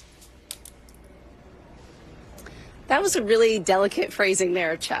lies? That was a really delicate phrasing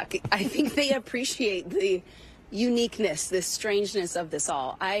there, Chuck. I think they appreciate the uniqueness, the strangeness of this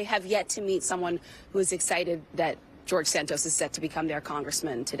all. I have yet to meet someone who is excited that George Santos is set to become their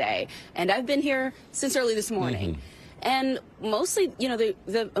congressman today. And I've been here since early this morning. And mostly,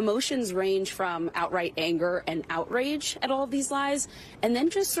 the emotions range from outright anger and outrage at all of these lies, and then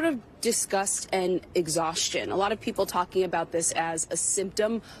just sort of disgust and exhaustion. A lot of people talking about this as a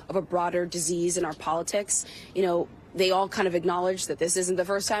symptom of a broader disease in our politics. They all kind of acknowledge that this isn't the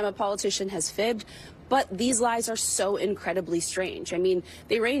first time a politician has fibbed, but these lies are so incredibly strange. I mean,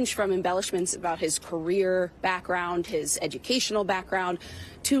 they range from embellishments about his career background, his educational background,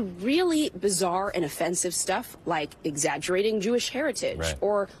 to really bizarre and offensive stuff like exaggerating Jewish heritage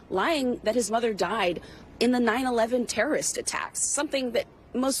or lying that his mother died in the 9/11 terrorist attacks, something that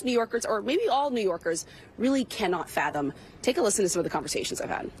most New Yorkers, or maybe all New Yorkers, really cannot fathom. Take a listen to some of the conversations I've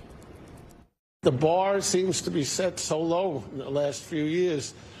had. The bar seems to be set so low in the last few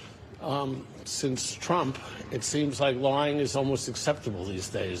years. Since Trump, it seems like lying is almost acceptable these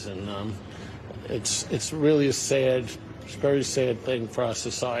days, and it's really a very sad thing for our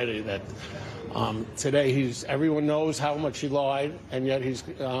society that today everyone knows how much he lied, and yet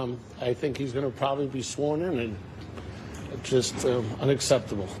I think he's going to probably be sworn in, and it's just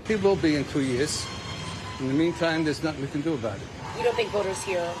unacceptable. He will be in 2 years. In the meantime, there's nothing we can do about it. You don't think voters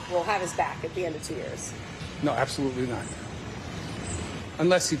here will have his back at the end of 2 years? No, absolutely not.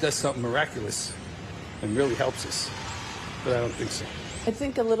 Unless he does something miraculous and really helps us. But I don't think so. I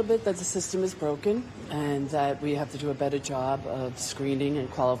think a little bit that the system is broken and that we have to do a better job of screening and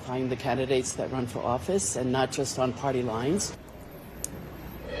qualifying the candidates that run for office and not just on party lines.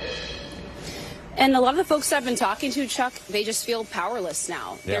 And a lot of the folks I've been talking to, Chuck, they just feel powerless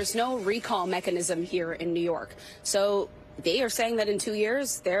now. There's no recall mechanism here in New York. So they are saying that in 2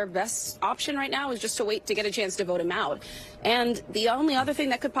 years, their best option right now is just to wait to get a chance to vote him out. And the only other thing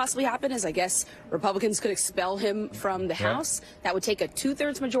that could possibly happen is, I guess, Republicans could expel him from the House. That would take a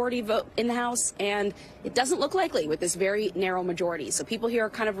 2/3 majority vote in the House, and it doesn't look likely with this very narrow majority. So people here are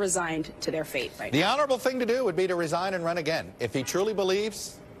kind of resigned to their fate right now. The honorable thing to do would be to resign and run again. If he truly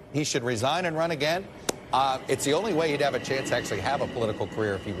believes he should resign and run again, it's the only way he'd have a chance to actually have a political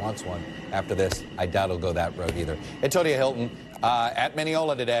career if he wants one after this. I doubt he'll go that road either. Antonia Hilton, at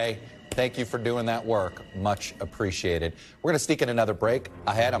Mineola today. Thank you for doing that work. Much appreciated. We're going to sneak in another break.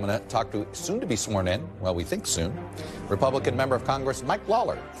 Ahead, I'm going to talk to soon to be sworn in, well, we think soon, Republican member of Congress Mike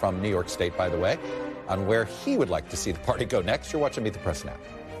Lawler from New York State, by the way, on where he would like to see the party go next. You're watching Meet the Press Now.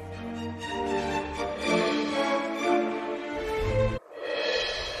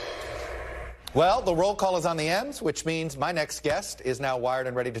 Well, the roll call is on the M's, which means my next guest is now wired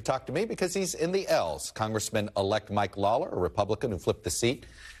and ready to talk to me because he's in the L's. Congressman-elect Mike Lawler, a Republican who flipped the seat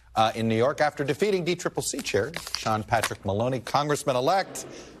in New York after defeating DCCC Chair Sean Patrick Maloney. Congressman-elect,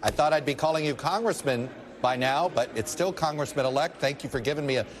 I thought I'd be calling you Congressman by now, but it's still Congressman-elect. Thank you for giving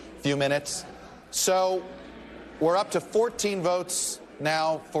me a few minutes. So we're up to 14 votes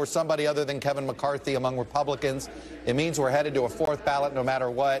now for somebody other than Kevin McCarthy among Republicans. It means we're headed to a fourth ballot no matter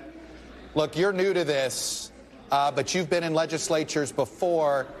what. Look, you're new to this, but you've been in legislatures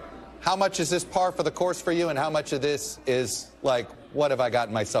before. How much is this par for the course for you, and how much of this is like, what have I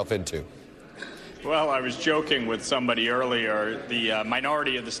gotten myself into? Well, I was joking with somebody earlier. The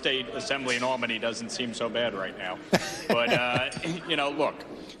minority of the state assembly in Albany doesn't seem so bad right now. But, you know, look,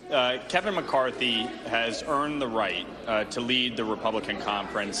 Kevin McCarthy has earned the right to lead the Republican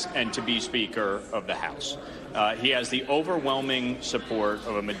conference and to be Speaker of the House. He has the overwhelming support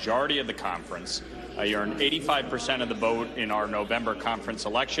of a majority of the conference. He earned 85% of the vote in our November conference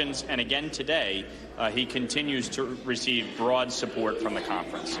elections, and again today, he continues to receive broad support from the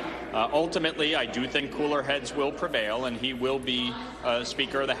conference. Ultimately, I do think cooler heads will prevail, and he will be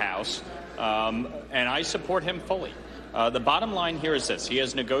Speaker of the House, and I support him fully. The bottom line here is this. He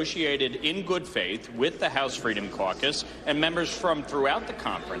has negotiated in good faith with the House Freedom Caucus and members from throughout the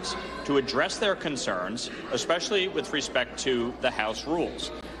conference to address their concerns, especially with respect to the House rules.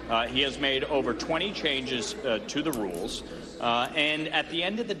 He has made over 20 changes to the rules, and at the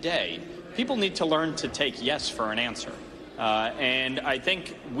end of the day, people need to learn to take yes for an answer. And I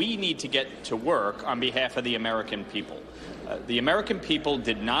think we need to get to work on behalf of the American people. The American people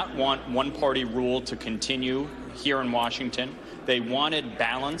did not want one-party rule to continue here in Washington. They wanted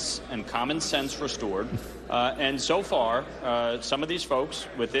balance and common sense restored. And so far, some of these folks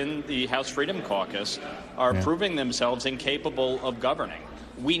within the House Freedom Caucus are proving themselves incapable of governing.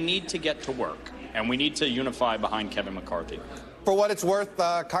 We need to get to work, and we need to unify behind Kevin McCarthy. For what it's worth,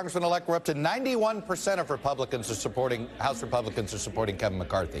 Congressman-elect, we're up to 91% of Republicans are supporting, House Republicans are supporting Kevin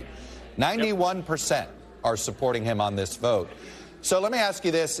McCarthy. 91% are supporting him on this vote. So let me ask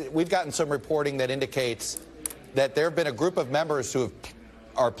you this. We've gotten some reporting that indicates that there have been a group of members who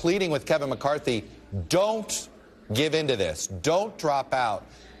are pleading with Kevin McCarthy, don't give into this, don't drop out,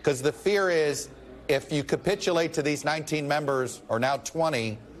 because the fear is if you capitulate to these 19 members, or now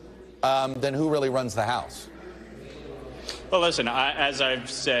 20, then who really runs the House? Well, listen, as I've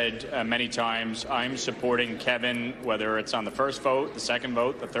said many times, I'm supporting Kevin, whether it's on the first vote, the second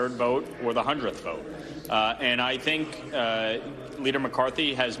vote, the third vote, or the 100th vote. And I think Leader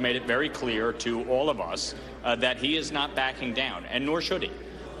McCarthy has made it very clear to all of us that he is not backing down, and nor should he.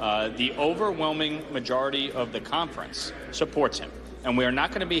 The overwhelming majority of the conference supports him, and we are not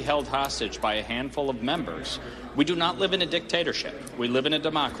going to be held hostage by a handful of members. We do not live in a dictatorship. We live in a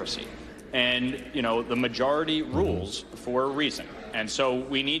democracy. And, you know, the majority rules for a reason. And so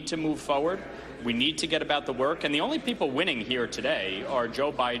we need to move forward. We need to get about the work. And the only people winning here today are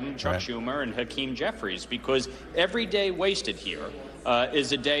Joe Biden, Chuck Schumer, and Hakeem Jeffries, because every day wasted here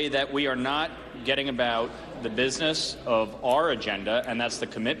is a day that we are not getting about the business of our agenda, and that's the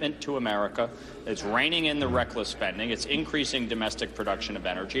commitment to America. It's reining in the reckless spending. It's increasing domestic production of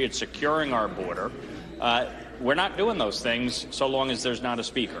energy. It's securing our border. We're not doing those things so long as there's not a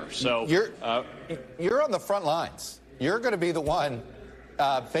speaker. So you're on the front lines. You're going to be the one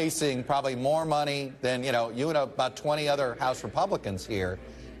facing probably more money than, you know, you and about 20 other House Republicans here.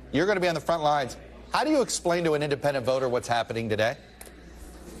 You're going to be on the front lines. How do you explain to an independent voter what's happening today?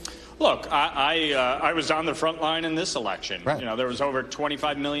 Look, I was on the front line in this election. Right. You know, there was over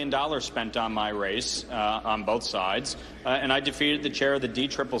 $25 million spent on my race on both sides, and I defeated the chair of the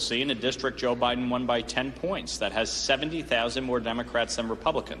DCCC in a district Joe Biden won by 10 points. That has 70,000 more Democrats than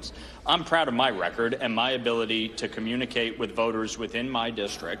Republicans. I'm proud of my record and my ability to communicate with voters within my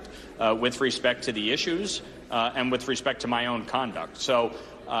district with respect to the issues and with respect to my own conduct. So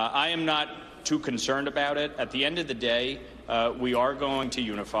I am not too concerned about it. At the end of the day, we are going to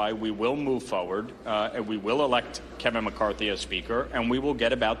unify. We will move forward. And we will elect Kevin McCarthy as Speaker, and we will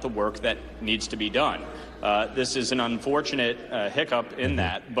get about the work that needs to be done. This is an unfortunate hiccup in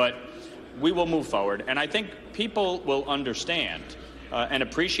that, but we will move forward. And I think people will understand and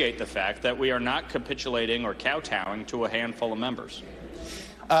appreciate the fact that we are not capitulating or kowtowing to a handful of members.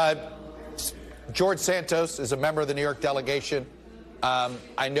 George Santos is a member of the New York delegation.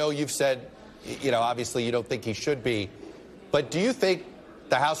 I know you've said, obviously you don't think he should be, but do you think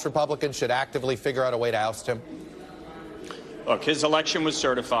the House Republicans should actively figure out a way to oust him? Look, his election was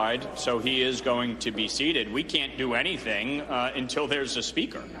certified, so he is going to be seated. We can't do anything until there's a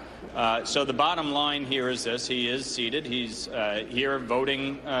speaker. So the bottom line here is this. He is seated. He's here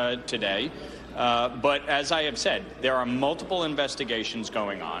voting today. But as I have said, there are multiple investigations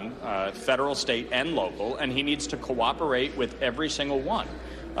going on, federal, state, and local, and he needs to cooperate with every single one.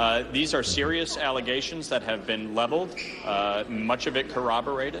 These are serious allegations that have been leveled, much of it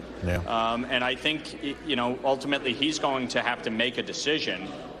corroborated. Yeah. And I think, ultimately he's going to have to make a decision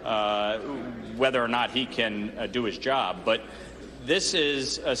whether or not he can do his job. But this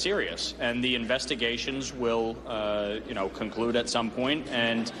is serious, and the investigations will, conclude at some point,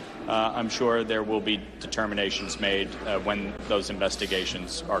 and I'm sure there will be determinations made when those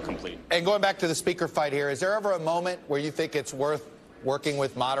investigations are complete. And going back to the speaker fight here, is there ever a moment where you think it's worth working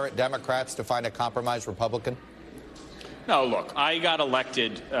with moderate Democrats to find a compromised Republican? No, look, I got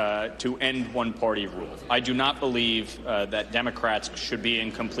elected to end one-party rule. I do not believe that Democrats should be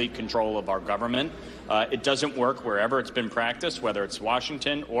in complete control of our government. It doesn't work wherever it's been practiced, whether it's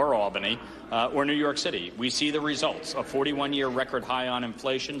Washington or Albany or New York City. We see the results: a 41-year record high on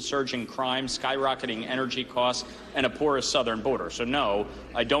inflation, surging crime, skyrocketing energy costs, and a porous southern border. So no,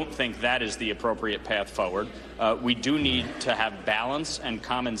 I don't think that is the appropriate path forward. We do need to have balance and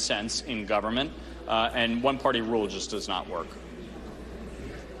common sense in government, and one-party rule just does not work.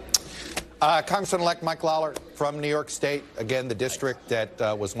 Congressman-elect Mike Lawler from New York State, again, the district that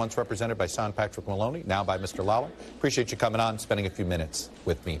was once represented by Sean Patrick Maloney, now by Mr. Lawler. Appreciate you coming on, spending a few minutes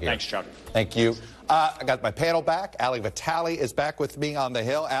with me here. Thanks, Chuck. Thank you. I got my panel back. Ali Vitale is back with me on the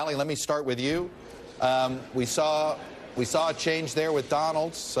Hill. Ali, let me start with you. We saw a change there with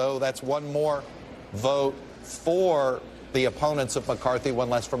Donald, so that's one more vote for the opponents of McCarthy,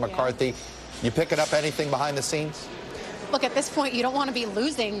 one less for McCarthy. You picking up anything behind the scenes? Look, at this point, you don't want to be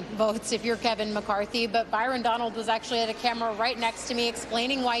losing votes if you're Kevin McCarthy, but Byron Donald was actually at a camera right next to me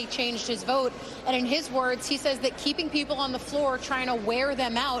explaining why he changed his vote. And in his words, he says that keeping people on the floor, trying to wear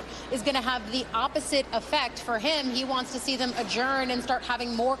them out, is going to have the opposite effect for him. He wants to see them adjourn and start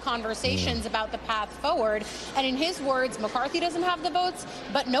having more conversations about the path forward. And in his words, McCarthy doesn't have the votes,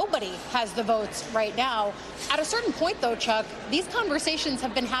 but nobody has the votes right now. At a certain point, though, Chuck, these conversations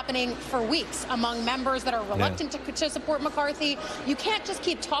have been happening for weeks among members that are reluctant to support McCarthy. You can't just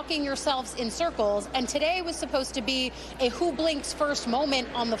keep talking yourselves in circles. And today was supposed to be a who blinks first moment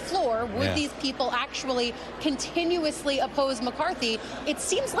on the floor. Would these people actually continuously oppose McCarthy? It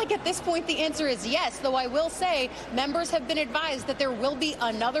seems like at this point the answer is yes, though I will say members have been advised that there will be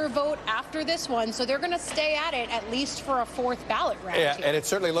another vote after this one, so they're going to stay at it at least for a fourth ballot round. Yeah, and it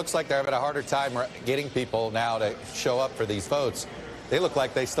certainly looks like they're having a harder time getting people now to show up for these votes. They look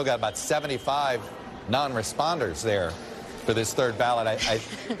like they still got about 75 non-responders there for this third ballot. I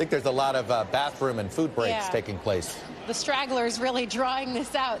think there's a lot of bathroom and food breaks taking place. The stragglers really drawing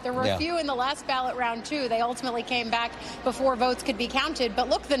this out. There were a few in the last ballot round, too. They ultimately came back before votes could be counted. But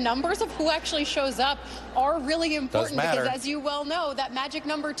look, the numbers of who actually shows up are really important because, as you well know, that magic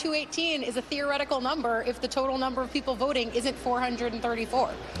number 218 is a theoretical number if the total number of people voting isn't 434.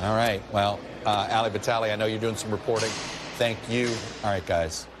 All right. Well, Ali Vitale, I know you're doing some reporting. Thank you. All right,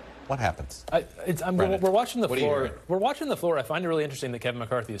 guys. What happens? We're watching the floor. We're watching the floor. I find it really interesting that Kevin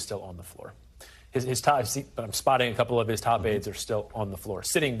McCarthy is still on the floor. His top, I'm spotting a couple of his top aides are still on the floor,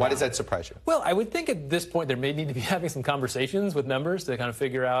 sitting down. Why does that surprise you? Well, I would think at this point there may need to be having some conversations with members to kind of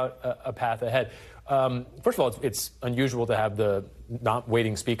figure out a path ahead. First of all, it's unusual to have the not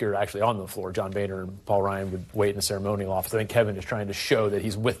waiting speaker actually on the floor. John Boehner and Paul Ryan would wait in the ceremonial office. I think Kevin is trying to show that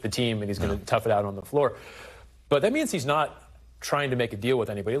he's with the team and he's going to tough it out on the floor. But that means he's not trying to make a deal with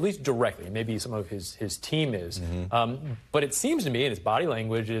anybody, at least directly. Maybe some of his team is. But it seems to me, and his body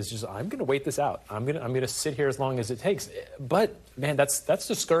language is just, I'm going to wait this out. I'm going to sit here as long as it takes. But man, that's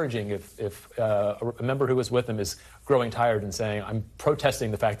discouraging if a member who was with him is growing tired and saying, I'm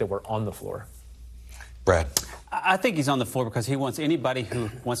protesting the fact that we're on the floor. Brad. I think he's on the floor because he wants anybody who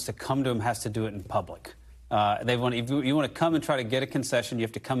wants to come to him has to do it in public. If you want to come and try to get a concession, you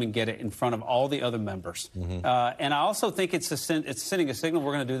have to come and get it in front of all the other members. And I also think it's sending a signal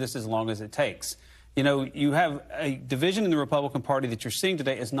we're going to do this as long as it takes. You know, you have a division in the Republican Party that you're seeing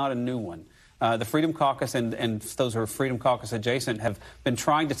today is not a new one. The Freedom Caucus and those who are Freedom Caucus adjacent have been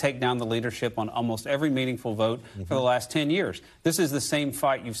trying to take down the leadership on almost every meaningful vote for the last 10 years. This is the same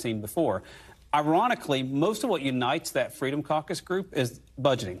fight you've seen before. Ironically, most of what unites that Freedom Caucus group is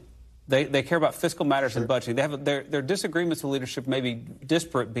budgeting. They care about fiscal matters and budgeting. They have their disagreements with leadership may be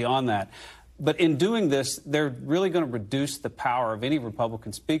disparate beyond that. But in doing this, they're really going to reduce the power of any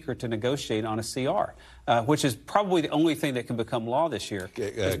Republican speaker to negotiate on a CR, which is probably the only thing that can become law this year.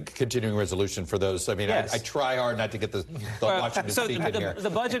 Continuing resolution for those. I mean, yes. I try hard not to get the Washington speak in here. The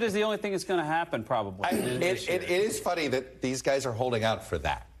budget is the only thing that's going to happen, probably. It is funny that these guys are holding out for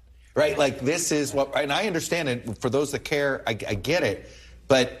that, right? Like, this is what, and I understand it. For those that care, I get it.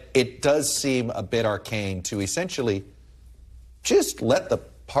 But it does seem a bit arcane to essentially just let the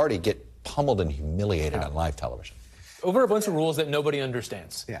party get pummeled and humiliated on live television. Over a bunch of rules that nobody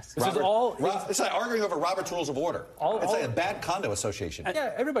understands. Yes. This is it's like arguing over Robert's Rules of Order. It's like a bad condo association.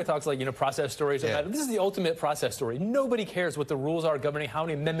 Yeah, everybody talks like, process stories. Yeah. This is the ultimate process story. Nobody cares what the rules are governing how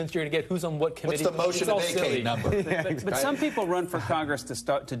many amendments you're going to get, who's on what committee. What's the motion to vacate number? But some people run for Congress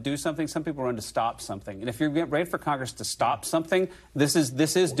to do something. Some people run to stop something. And if you're ready for Congress to stop something, this is doing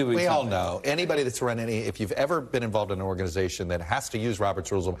something. We all know. Anybody that's run if you've ever been involved in an organization that has to use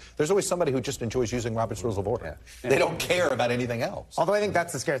Robert's Rules of Order, there's always somebody who just enjoys using Robert's Rules of Order. Yeah. They don't care about anything else. Although I think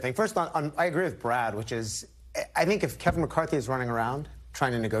that's the scary thing. First, I agree with Brad, which is, I think if Kevin McCarthy is running around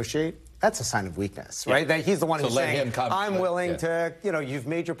trying to negotiate, that's a sign of weakness, right? That he's the one who's saying, I'm willing to, you've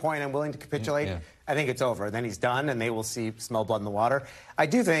made your point, I'm willing to capitulate. Yeah. I think it's over. Then he's done, and they will smell blood in the water. I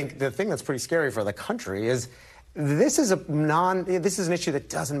do think the thing that's pretty scary for the country is this is an issue that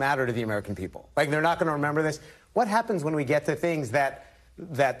doesn't matter to the American people. Like, they're not going to remember this. What happens when we get to things that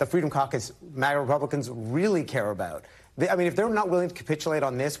the Freedom Caucus, MAGA Republicans, really care about? I mean, if they're not willing to capitulate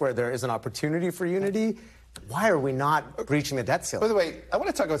on this, where there is an opportunity for unity, why are we not breaching the debt ceiling? By the way, I want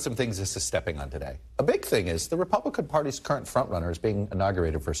to talk about some things this is stepping on today. A big thing is the Republican Party's current frontrunner is being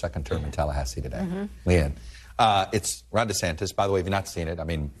inaugurated for a second term in Tallahassee today. Leigh Ann. It's Ron DeSantis. By the way, if you've not seen it, I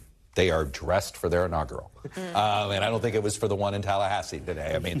mean, they are dressed for their inaugural. And I don't think it was for the one in Tallahassee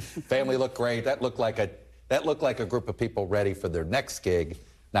today. I mean, family looked great. That looked like a group of people ready for their next gig,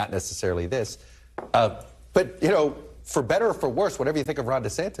 not necessarily this. But, for better or for worse, whatever you think of Ron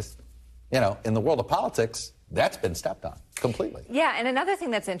DeSantis, in the world of politics, that's been stepped on completely. Yeah, and another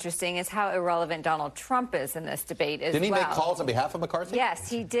thing that's interesting is how irrelevant Donald Trump is in this debate as well. Didn't he make calls on behalf of McCarthy? Yes,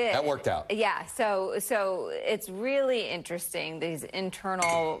 he did. That worked out. Yeah, so it's really interesting, these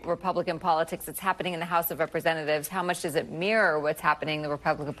internal Republican politics that's happening in the House of Representatives. How much does it mirror what's happening in the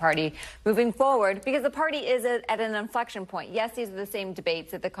Republican Party moving forward? Because the party is at an inflection point. Yes, these are the same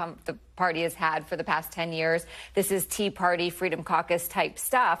debates that the party has had for the past 10 years. This is Tea Party, Freedom Caucus type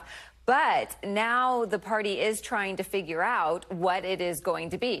stuff. But now the party is trying to figure out what it is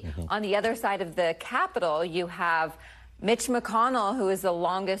going to be. On the other side of the Capitol, you have Mitch McConnell, who is the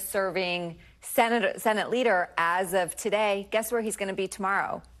longest-serving Senate leader as of today. Guess where he's going to be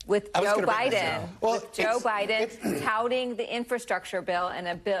tomorrow? With Joe Biden. With Joe Biden touting the infrastructure bill and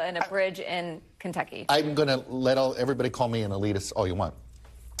a bridge in Kentucky. I'm going to let everybody call me an elitist all you want.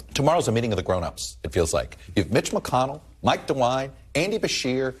 Tomorrow's a meeting of the grown-ups, it feels like. You have Mitch McConnell, Mike DeWine, Andy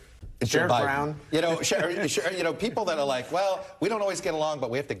Bashir, Jared Brown. People that are like, well, we don't always get along,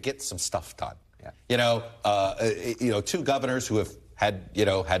 but we have to get some stuff done. Yeah. Two governors who have had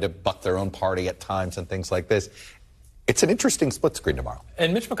to buck their own party at times and things like this. It's an interesting split screen tomorrow.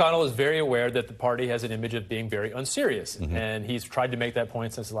 And Mitch McConnell is very aware that the party has an image of being very unserious. And he's tried to make that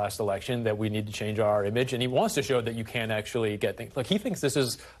point since the last election, that we need to change our image. And he wants to show that you can actually get things. Like, he thinks this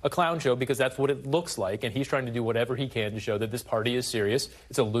is a clown show because that's what it looks like. And he's trying to do whatever he can to show that this party is serious.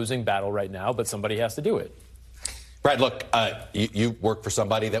 It's a losing battle right now, but somebody has to do it. Brad, look, you work for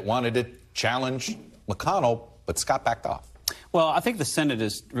somebody that wanted to challenge McConnell, but Scott backed off. Well, I think the Senate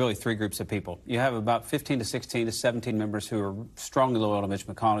is really three groups of people. You have about 15 to 16 to 17 members who are strongly loyal to Mitch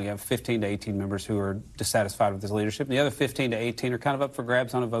McConnell. You have 15 to 18 members who are dissatisfied with his leadership. And the other 15 to 18 are kind of up for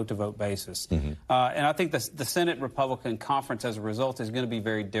grabs on a vote-to-vote basis. And I think the Senate Republican conference, as a result, is going to be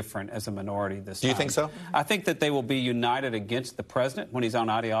very different as a minority this time. Do you think so? I think that they will be united against the president when he's on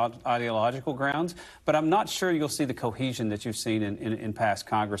ideological grounds. But I'm not sure you'll see the cohesion that you've seen in past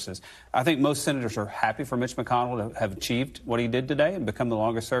Congresses. I think most senators are happy for Mitch McConnell to have achieved what he did today and become the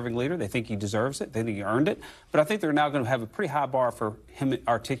longest-serving leader. They think he deserves it. They think he earned it. But I think they're now going to have a pretty high bar for him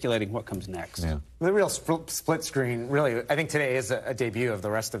articulating what comes next. Yeah. The real split screen, really, I think today is a debut of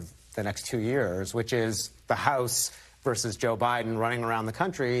the rest of the next 2 years, which is the House versus Joe Biden running around the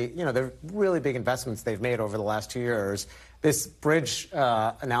country. They're really big investments they've made over the last 2 years. This bridge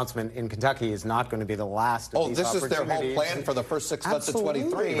announcement in Kentucky is not going to be the last of these opportunities. This is their whole plan for the first 6 months of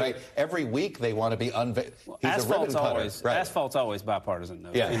 23, right? Every week they want to be asphalt's always bipartisan,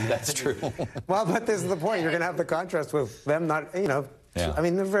 though. Yeah, that's true. Well, but this is the point. You're going to have the contrast with them not, Yeah. I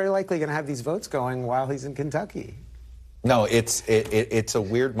mean, they're very likely going to have these votes going while he's in Kentucky. No, it's a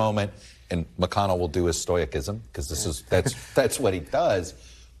weird moment, and McConnell will do his stoicism because that's what he does.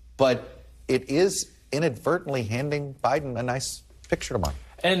 But it is inadvertently handing Biden a nice picture tomorrow.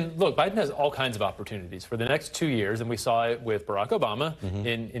 And look, Biden has all kinds of opportunities for the next 2 years, and we saw it with Barack Obama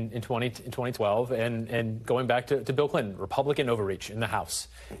in 2012, and going back to Bill Clinton, Republican overreach in the House.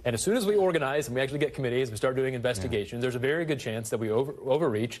 And as soon as we organize and we actually get committees, we start doing investigations, there's a very good chance that we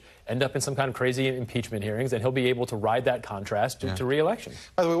overreach, end up in some kind of crazy impeachment hearings, and he'll be able to ride that contrast to re-election.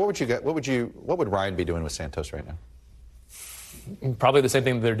 By the way, what would Ryan be doing with Santos right now? Probably the same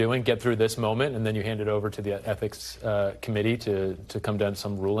thing that they're doing, get through this moment, and then you hand it over to the ethics committee to come down to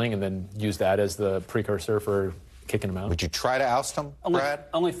some ruling, and then use that as the precursor for kicking him out. Would you try to oust him, Brad?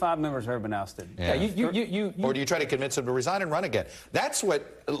 Only 5 members have ever been ousted. Yeah. Or do you try to convince him to resign and run again? That's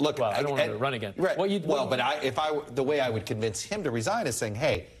what, look. Well, I don't want him to run again. Right. The way I would convince him to resign is saying,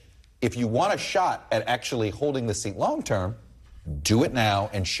 hey, if you want a shot at actually holding the seat long term, do it now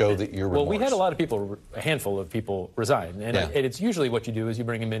and show that you're remorse. Well, we had a lot of people, a handful of people resign. And it's usually what you do is you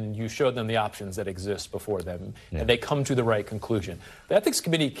bring them in and you show them the options that exist before them. And they come to the right conclusion. The ethics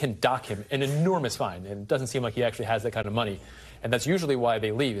committee can dock him an enormous fine. And it doesn't seem like he actually has that kind of money. And that's usually why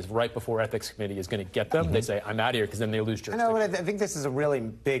they leave, is right before ethics committee is going to get them. They say, I'm out of here, because then they lose jurisdiction. I know, but I think this is a really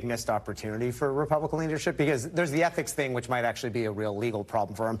big missed opportunity for Republican leadership, because there's the ethics thing, which might actually be a real legal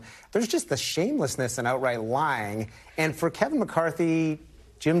problem for him. There's just the shamelessness and outright lying. And for Kevin McCarthy,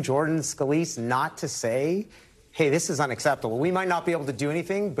 Jim Jordan, Scalise not to say, hey, this is unacceptable. We might not be able to do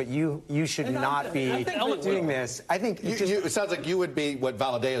anything, but you should not be doing this. I think it sounds like you would be what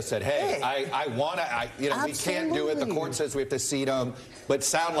Valadao said. Hey, I want to. We can't do it. The court says we have to seat him, but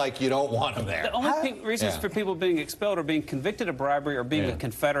sound like you don't want him there. The only reasons for people being expelled are being convicted of bribery or being a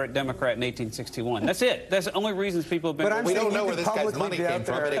Confederate Democrat in 1861. That's it. That's the only reasons people have been. But we don't know where this guy's money came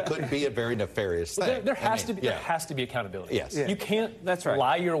from, but it could be a very nefarious thing. There has to be accountability. Yes. You can't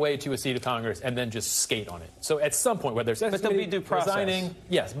lie your way to a seat of Congress and then just skate on it. So at some point, whether it's but there'll be due process. Resigning,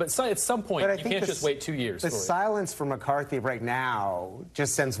 yes, but at some point, you can't just wait 2 years. The silence for McCarthy right now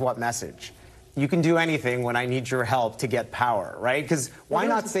just sends what message? You can do anything when I need your help to get power, right? Because why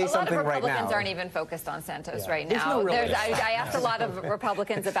not say something right now? A lot of Republicans aren't even focused on Santos right now. No I asked a lot of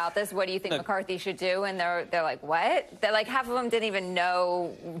Republicans about this. What do you think McCarthy should do? And they're like, what? They're like, half of them didn't even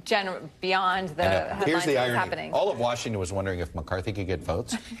know beyond the headlines. Here's the irony. Happening. All of Washington was wondering if McCarthy could get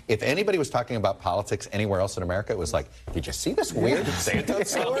votes. If anybody was talking about politics anywhere else in America, it was like, did you see this weird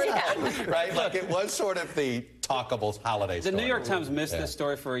Santos story? Right? Like, it was sort of the talkable holiday story. The New York Times missed this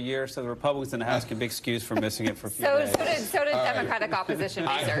story for a year, so the Republicans in the House can be excused for missing it for a few days. So did Democratic opposition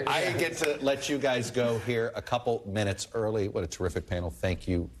research. I get to let you guys go here a couple minutes early. What a terrific panel. Thank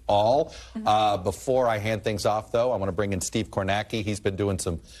you all. Before I hand things off, though, I want to bring in Steve Kornacki. He's been doing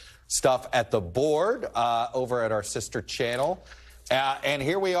some stuff at the board over at our sister channel. And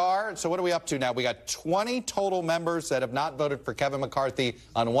here we are. So what are we up to now? We got 20 total members that have not voted for Kevin McCarthy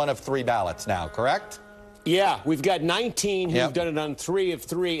on one of 3 ballots now, correct? Yeah, we've got 19 who've done it on 3 of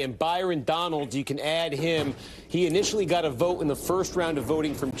 3, and Byron Donald, you can add him. He initially got a vote in the first round of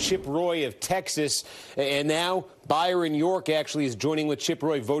voting from Chip Roy of Texas, and now Byron York actually is joining with Chip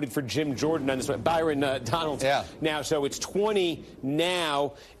Roy, voted for Jim Jordan on this one. Byron Donald now, so it's 20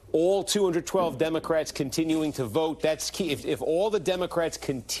 now. All 212 Democrats continuing to vote. That's key. If all the Democrats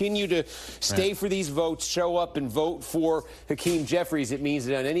continue to stay for these votes, show up and vote for Hakeem Jeffries, it means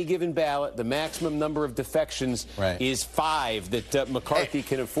that on any given ballot, the maximum number of defections is 5 that McCarthy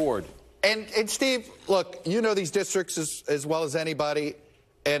can afford. And Steve, look, you know these districts as well as anybody.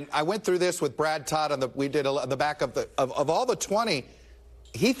 And I went through this with Brad Todd on the back of all the 20.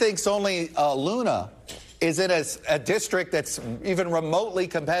 He thinks only Luna is in a district that's even remotely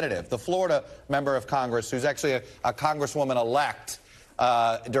competitive. The Florida member of Congress, who's actually a congresswoman-elect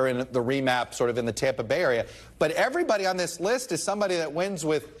during the remap sort of in the Tampa Bay area. But everybody on this list is somebody that wins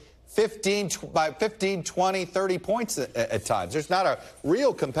with 15, 20, 30 points at times. There's not a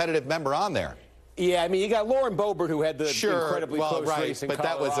real competitive member on there. Yeah, I mean, you got Lauren Boebert, who had the incredibly close race in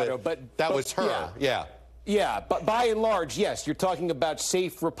Colorado. That was her, Yeah, but by and large, yes, you're talking about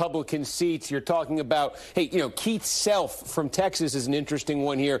safe Republican seats. You're talking about, hey, Keith Self from Texas is an interesting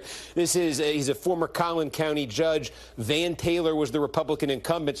one here. He's a former Collin County judge. Van Taylor was the Republican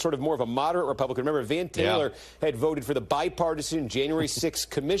incumbent, sort of more of a moderate Republican. Remember, Van Taylor had voted for the bipartisan January 6th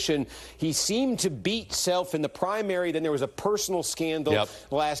commission. He seemed to beat Self in the primary. Then there was a personal scandal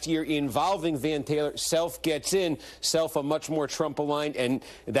last year involving Van Taylor. Self gets in. Self a much more Trump-aligned, and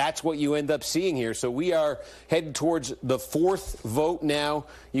that's what you end up seeing here. So we are headed towards the 4th vote now.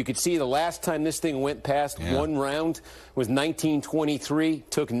 You could see the last time this thing went past one round was 1923,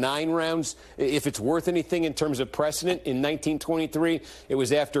 took 9 rounds. If it's worth anything in terms of precedent, in 1923, it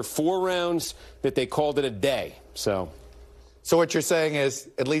was after 4 rounds that they called it a day. So So what you're saying is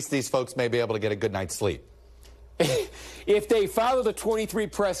at least these folks may be able to get a good night's sleep. If they follow the 23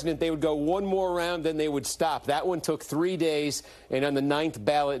 precedent, they would go one more round, then they would stop. That one took 3 days, and on the 9th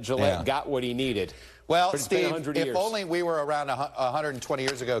ballot, Gillette got what he needed. Well, but Steve, if only we were around 120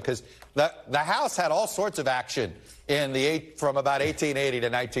 years ago, because the House had all sorts of action from about 1880 to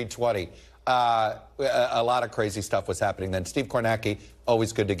 1920. A lot of crazy stuff was happening then. Steve Kornacki,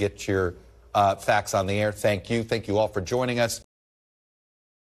 always good to get your facts on the air. Thank you. Thank you all for joining us.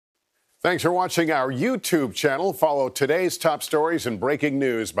 Thanks for watching our YouTube channel. Follow today's top stories and breaking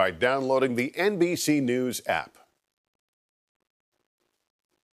news by downloading the NBC News app.